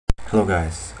Hello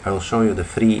guys, I will show you the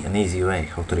free and easy way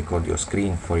how to record your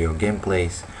screen for your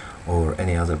gameplays or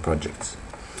any other projects.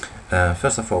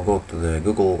 First of all, go to the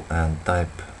Google and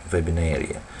type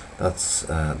Webinaria. That's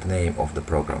the name of the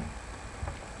program.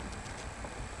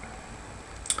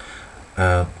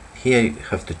 Here you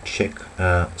have to check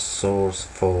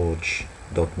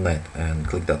sourceforge.net and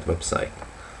click that website.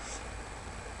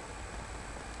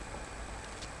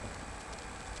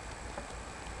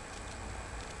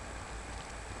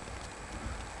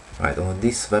 Right, on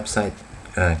this website,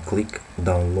 click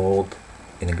download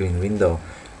in a green window,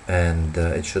 and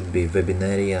it should be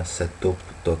Webinaria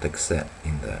setup.exe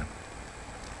in there.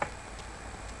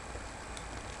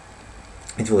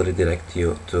 It will redirect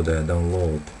you to the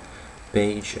download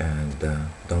page, and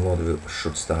download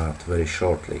should start very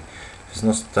shortly. If it's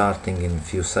not starting in a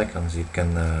few seconds, you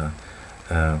can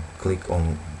click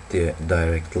on the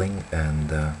direct link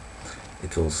and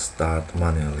it will start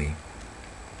manually.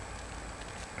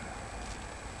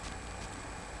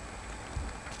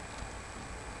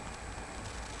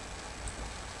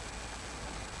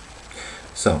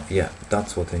 So yeah,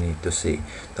 that's what we need to see.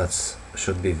 That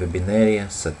should be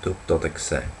Webinaria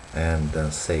setup.exe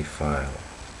and save file.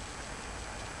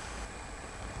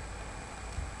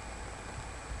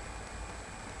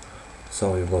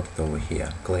 So you got it over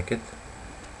here. Click it,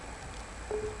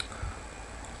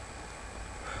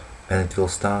 and it will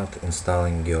start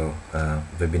installing your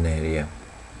Webinaria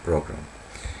program.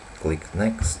 Click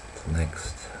next,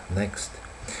 next, next.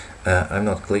 I'm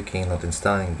not clicking, not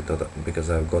installing, because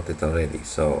I've got it already,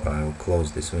 so I'll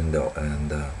close this window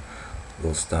and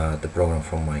will start the program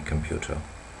from my computer.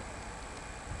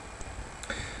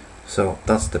 So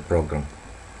that's the program,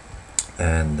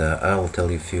 and I'll tell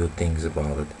you a few things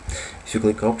about it. If you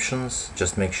click options,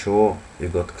 just make sure you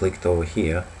got clicked over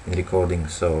here in recording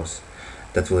source.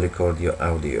 That will record your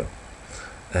audio,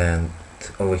 and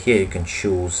over here you can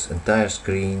choose entire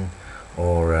screen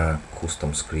or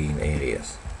custom screen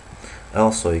areas.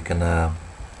 Also, you can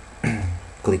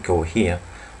click over here.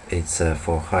 It's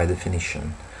for high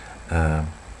definition.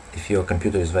 If your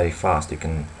computer is very fast, you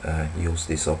can use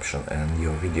this option and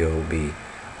your video will be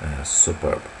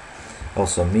superb.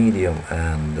 Also medium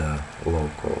and low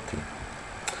quality.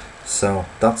 So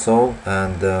that's all,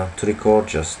 and to record,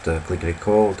 just click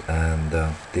record and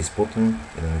this button,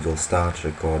 and it will start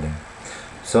recording.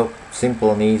 So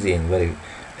simple and easy and very,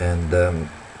 and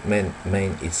main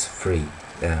it's free.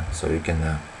 Yeah, so you can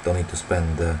don't need to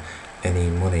spend any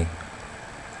money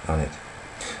on it.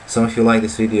 So if you like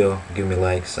this video, give me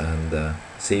likes, and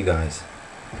see you guys.